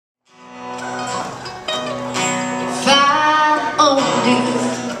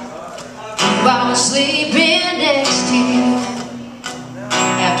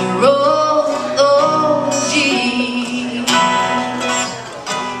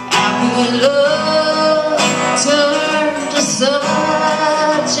love turned to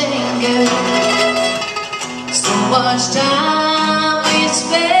such anger. So much time we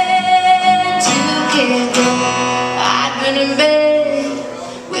spent together. I'd been in bed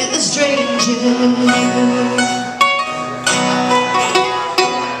with a stranger.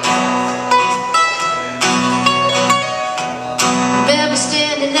 Remember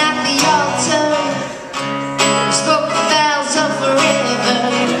standing at the altar, we spoke the vows of forever.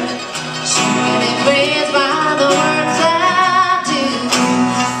 She really prays by the words I do.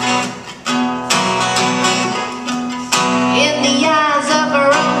 In the eyes of her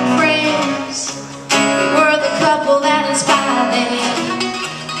own friends, we were the couple that inspired them.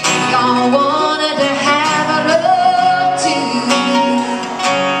 We all wanted to have a love too.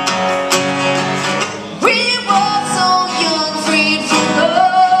 We were so young, freed from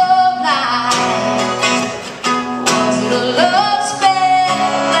love life. Was it a love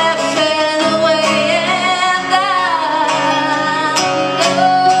spell that fell away? And I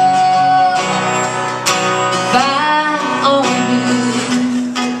love, if I only knew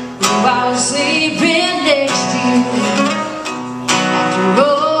who I was sleeping next to after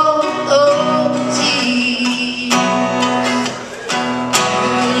all those years.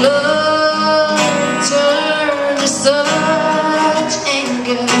 Love turned to such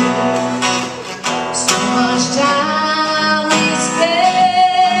anger. So much time we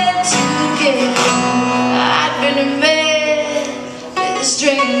spent together. I'd been in bed with a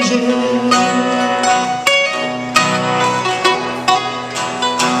stranger.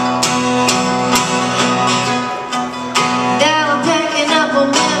 Now I'm packing up on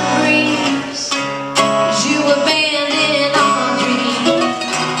memories, 'cause you abandoned all dreams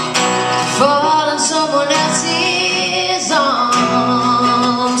to fall in someone else's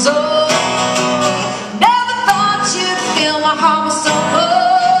arms. Oh, never thought you'd fill my heart with so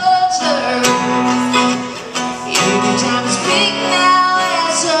much hurt. Every time you speak now,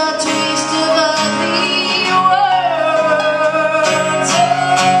 it's a twist of ugly words.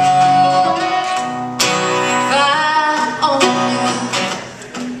 Oh, if I only knew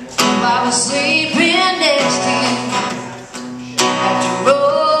if I was sleeping next to you after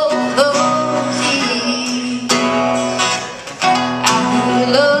all those years. How could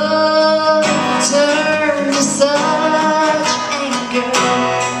love turn to such anger?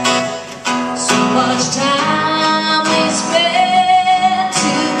 So much time we spent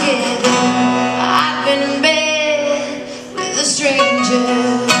together. I've been in bed with a stranger.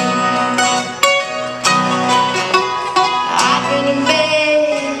 I've been in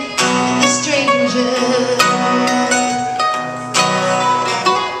bed with a stranger.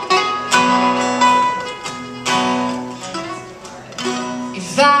 If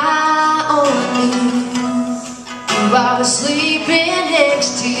I only knew who I was sleeping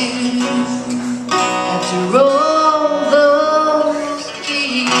next to after all